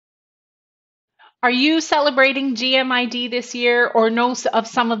Are you celebrating GMID this year or know of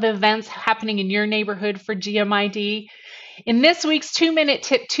some of the events happening in your neighborhood for GMID? In this week's 2-Minute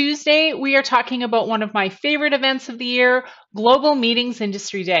Tip Tuesday, we are talking about one of my favorite events of the year, Global Meetings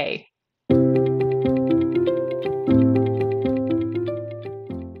Industry Day.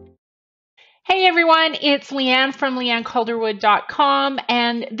 Hey everyone, it's Leanne from LeanneCalderwood.com,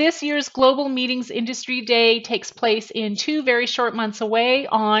 and this year's Global Meetings Industry Day takes place in 2 very short months away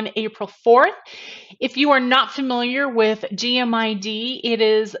on April 4th. If you are not familiar with GMID, it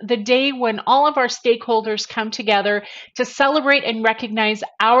is the day when all of our stakeholders come together to celebrate and recognize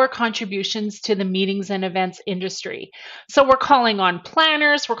our contributions to the meetings and events industry. So we're calling on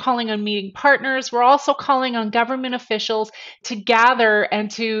planners, we're calling on meeting partners, we're also calling on government officials to gather and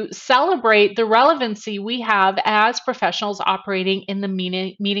to celebrate the relevancy we have as professionals operating in the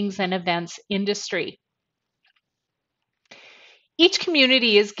meetings and events industry. Each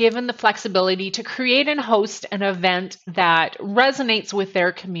community is given the flexibility to create and host an event that resonates with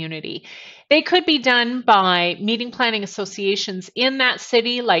their community. They could be done by meeting planning associations in that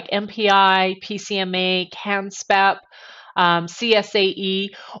city like MPI, PCMA, CANSPEP, CSAE,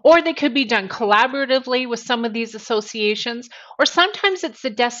 or they could be done collaboratively with some of these associations, or sometimes it's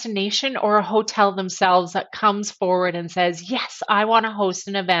the destination or a hotel themselves that comes forward and says, yes, I want to host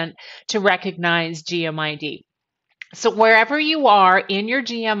an event to recognize GMID. So wherever you are in your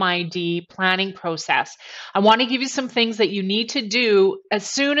GMID planning process, I want to give you some things that you need to do as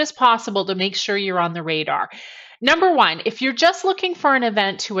soon as possible to make sure you're on the radar. Number one, if you're just looking for an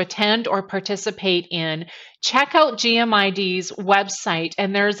event to attend or participate in, check out GMID's website,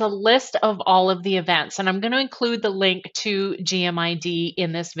 and there's a list of all of the events. And I'm going to include the link to GMID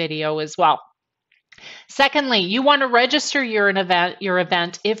in this video as well. Secondly, you want to register your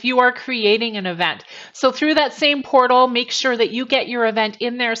event if you are creating an event. So through that same portal, make sure that you get your event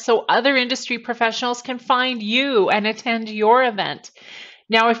in there so other industry professionals can find you and attend your event.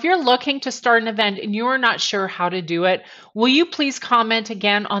 Now, if you're looking to start an event and you're not sure how to do it, will you please comment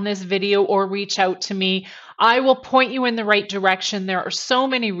again on this video or reach out to me? I will point you in the right direction. There are so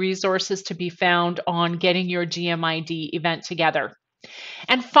many resources to be found on getting your GMID event together.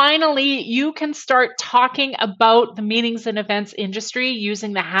 And finally, you can start talking about the meetings and events industry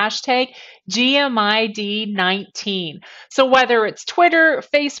using the hashtag GMID19. So whether it's Twitter,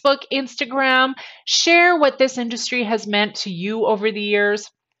 Facebook, Instagram, share what this industry has meant to you over the years,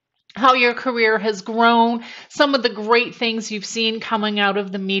 how your career has grown, some of the great things you've seen coming out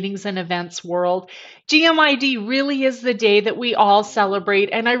of the meetings and events world. GMID really is the day that we all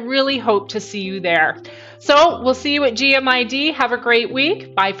celebrate, and I really hope to see you there. So we'll see you at GMID. Have a great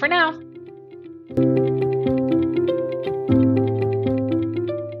week. Bye for now.